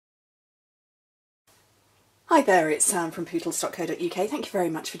Hi there, it's Sam from Pootles.co.uk. Thank you very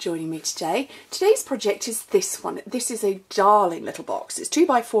much for joining me today. Today's project is this one. This is a darling little box. It's 2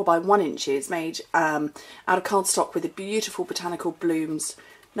 by 4 by 1 inches, made out of cardstock with a beautiful Botanical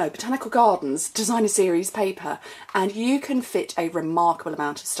Gardens designer series paper, and you can fit a remarkable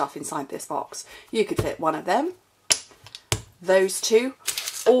amount of stuff inside this box. You could fit one of them, those two,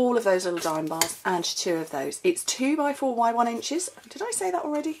 all of those little dime bars, and 2 of those. It's 2 by 4 by 1 inches. Did I say that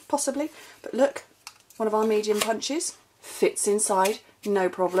already? Possibly. But look. One of our medium punches fits inside, no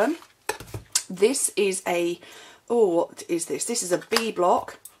problem. This is a, what is this? This is a B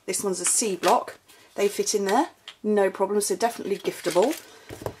block. This one's a C block. They fit in there, no problem, so definitely giftable.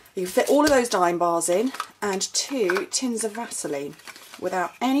 You can fit all of those dime bars in, and 2 tins of Vaseline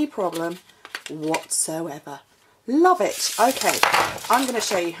without any problem whatsoever. Love it. Okay, I'm going to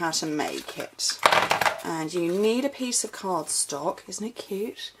show you how to make it. And you need a piece of cardstock, isn't it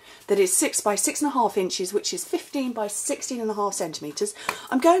cute? That is 6 by 6.5 inches, which is 15 by 16.5 centimetres.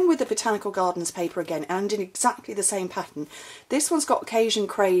 I'm going with the Botanical Gardens paper again, and in exactly the same pattern. This one's got Cajun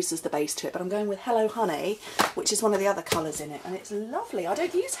Craze as the base to it, but I'm going with Hello Honey, which is one of the other colours in it, and it's lovely. I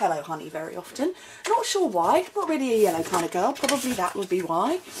don't use Hello Honey very often. Not sure why. Not really a yellow kind of girl. Probably that would be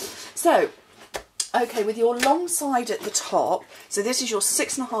why. So, okay, with your long side at the top, so this is your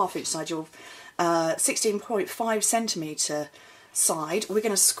 6.5 inch side, your 16.5 centimetre side, we're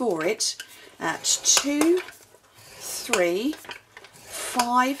going to score it at 2, 3,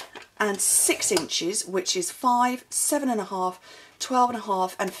 5 and 6 inches, which is 5, 7.5,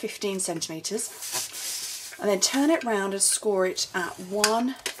 12.5 and 15 centimetres, and then turn it round and score it at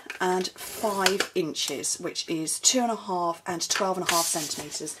 1 and 5 inches, which is 2.5 and 12.5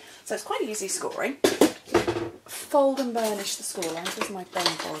 centimetres. So it's quite easy scoring. Fold and burnish the score lines. Where's my bone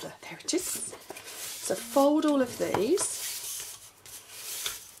folder? There it is. So fold all of these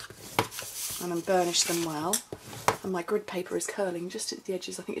and then burnish them well. And my grid paper is curling just at the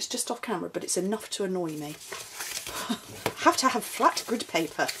edges. I think it's just off camera, but it's enough to annoy me. Have to have flat grid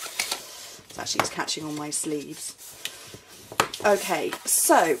paper. It's actually catching on my sleeves. Okay,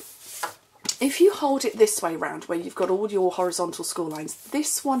 so if you hold it this way round, where you've got all your horizontal score lines,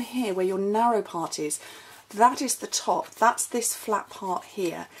 this one here where your narrow part is, that is the top. That's this flat part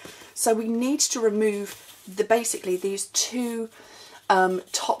here. So we need to remove basically these 2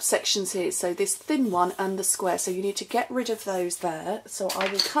 top sections here, so this thin one and the square, so you need to get rid of those there. So I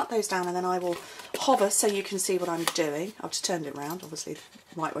will cut those down and then I will hover so you can see what I'm doing. I've just turned it round, obviously the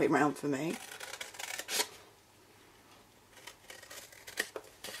right way round for me.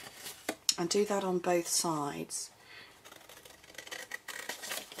 And do that on both sides.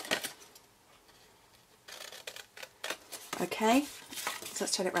 Okay, so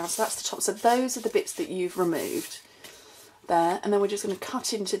let's turn it round. So that's the top. So those are the bits that you've removed there, and then we're just going to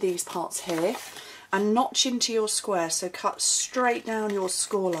cut into these parts here and notch into your square. So cut straight down your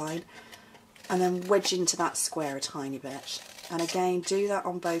score line and then wedge into that square a tiny bit. And again, do that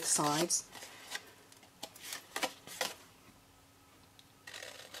on both sides.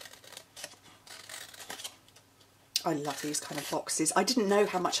 I love these kind of boxes. I didn't know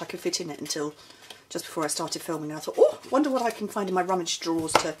how much I could fit in it until just before I started filming. I thought, oh, wonder what I can find in my rummage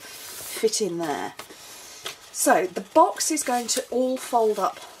drawers to fit in there. So the box is going to all fold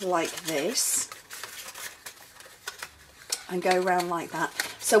up like this and go around like that.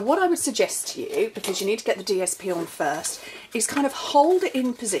 So what I would suggest to you, because you need to get the DSP on first, is kind of hold it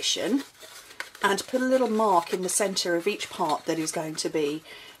in position and put a little mark in the centre of each part that is going to be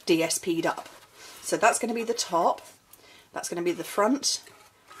DSP'd up. So that's going to be the top, that's going to be the front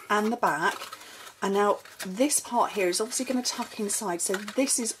and the back. And now this part here is obviously going to tuck inside, so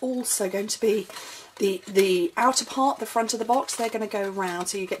this is also going to be the outer part, the front of the box. They're going to go round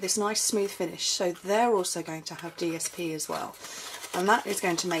so you get this nice smooth finish. So they're also going to have DSP as well. And that is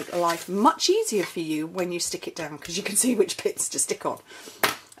going to make life much easier for you when you stick it down, because you can see which bits to stick on.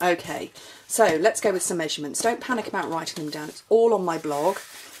 Okay, so let's go with some measurements. Don't panic about writing them down. It's all on my blog.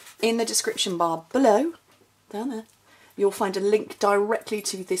 In the description bar below, down there, you'll find a link directly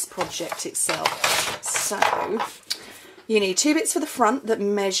to this project itself. So you need 2 bits for the front that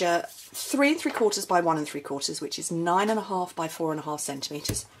measure 3 3/4 by 1 3/4, which is 9.5 by 4.5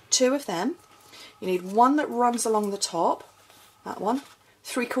 centimetres. 2 of them. You need one that runs along the top, that one,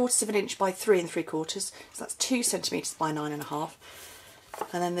 3/4 of an inch by 3 3/4, so that's 2 centimetres by 9.5.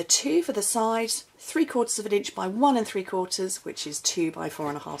 And then the 2 for the sides, 3/4 of an inch by 1 3/4, which is 2 by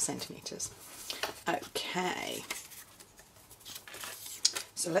 4.5 centimetres. Okay.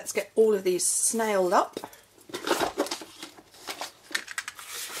 So let's get all of these snailed up.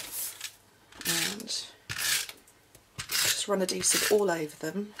 And just run adhesive all over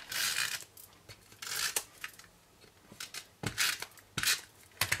them.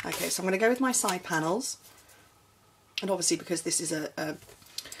 Okay, so I'm going to go with my side panels, and obviously because this is a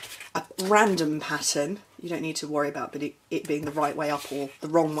random pattern, you don't need to worry about it being the right way up or the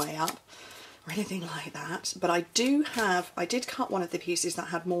wrong way up or anything like that. But I did cut one of the pieces that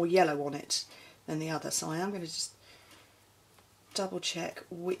had more yellow on it than the other, so I am going to just double check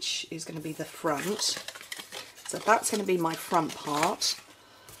which is going to be the front. So that's going to be my front part,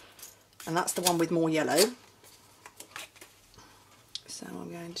 and that's the one with more yellow. So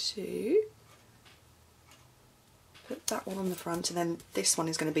I'm going to put that one on the front, and then this one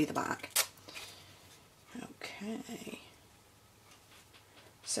is going to be the back. Okay.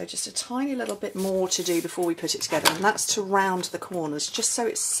 So just a tiny little bit more to do before we put it together, and that's to round the corners, just so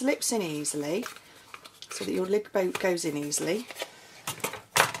it slips in easily, so that your lid boat goes in easily.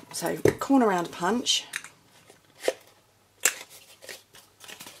 So corner round punch,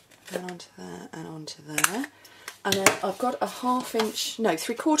 and onto there, and onto there. And then I've got a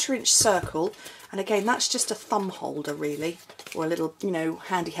 3/4 inch circle, and again that's just a thumb holder really, or a little, you know,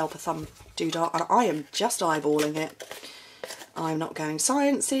 handy helper thumb doodah, and I am just eyeballing it. I'm not going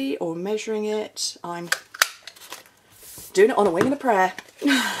sciencey or measuring it, I'm doing it on a wing and a prayer.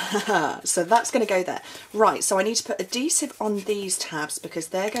 So that's going to go there. Right, so I need to put adhesive on these tabs because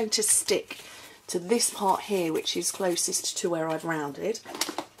they're going to stick to this part here, which is closest to where I've rounded.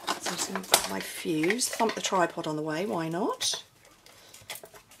 So I'm just going to put my fuse, thump the tripod on the way, why not?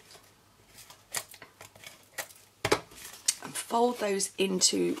 And fold those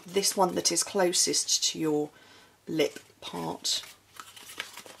into this one that is closest to your lip part.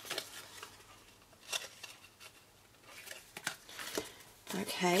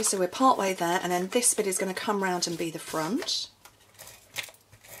 Okay, so we're part way there, and then this bit is going to come round and be the front.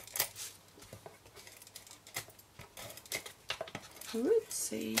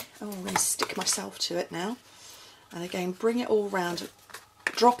 Oopsie. Oh, I'm going to stick myself to it now. And again, bring it all round,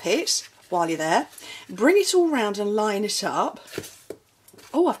 drop it while you're there, bring it all round and line it up.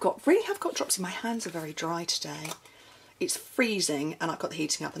 Oh, I've got drops in my hands, are very dry today. It's freezing and I've got the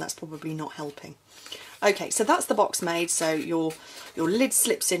heating up, and that's probably not helping. Okay, so that's the box made, so your lid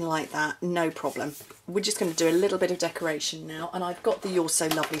slips in like that, no problem. We're just going to do a little bit of decoration now, and I've got the You're So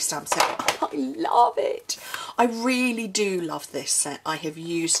Lovely stamp set. I love it. I really do love this set. I have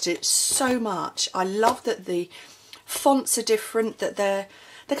used it so much. I love that the fonts are different, that they're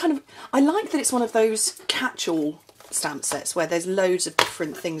kind of, I like that it's one of those catch-all stamp sets where there's loads of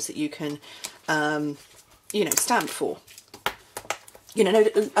different things that you can, you know, stamp for. You know,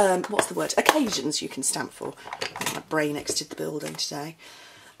 what's the word? Occasions you can stamp for. My brain exited the building today.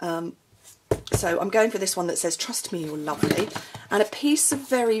 So I'm going for this one that says, "Trust me, you're lovely," and a piece of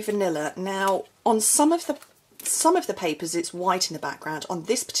very vanilla. Now, on some of the papers, it's white in the background. On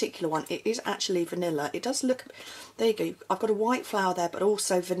this particular one, it is actually vanilla. It does look. There you go. I've got a white flower there, but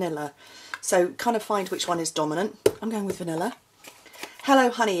also vanilla. So kind of find which one is dominant. I'm going with vanilla. Hello,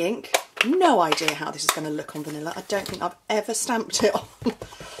 Honey Ink. No idea how this is going to look on vanilla. I don't think I've ever stamped it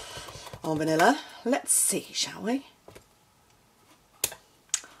on vanilla. Let's see, shall we?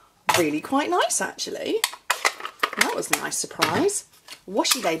 Really quite nice, actually. That was a nice surprise.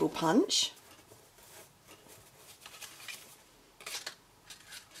 Washi label punch.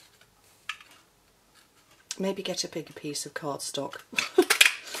 Maybe get a bigger piece of cardstock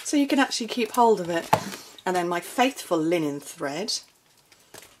so you can actually keep hold of it. And then my faithful linen thread.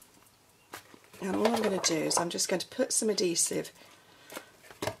 And all I'm going to do is I'm just going to put some adhesive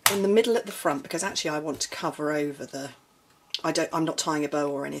in the middle at the front, because actually I want to cover over the, I'm not tying a bow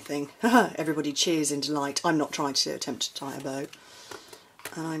or anything. Everybody cheers in delight. I'm not trying to attempt to tie a bow.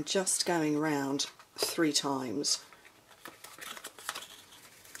 And I'm just going round 3 times.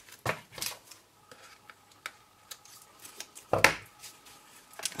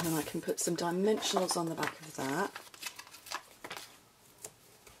 And then I can put some dimensionals on the back of that.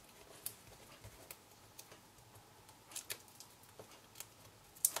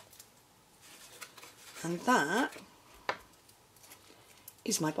 And that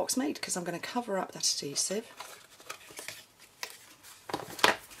is my box made, because I'm going to cover up that adhesive.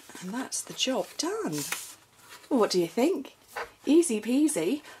 And that's the job done. Well, what do you think? Easy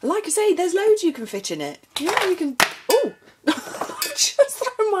peasy. Like I say, there's loads you can fit in it. Yeah, you can... Oh! Just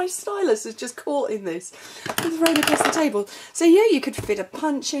thrown my stylus has just caught in this. It's thrown across the table. So yeah, you could fit a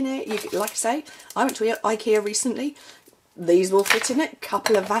punch in it. You could, like I say, I went to IKEA recently. These will fit in it.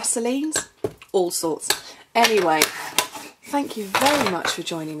 Couple of Vaselines. All sorts. Anyway, thank you very much for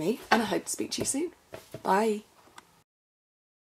joining me, and I hope to speak to you soon. Bye.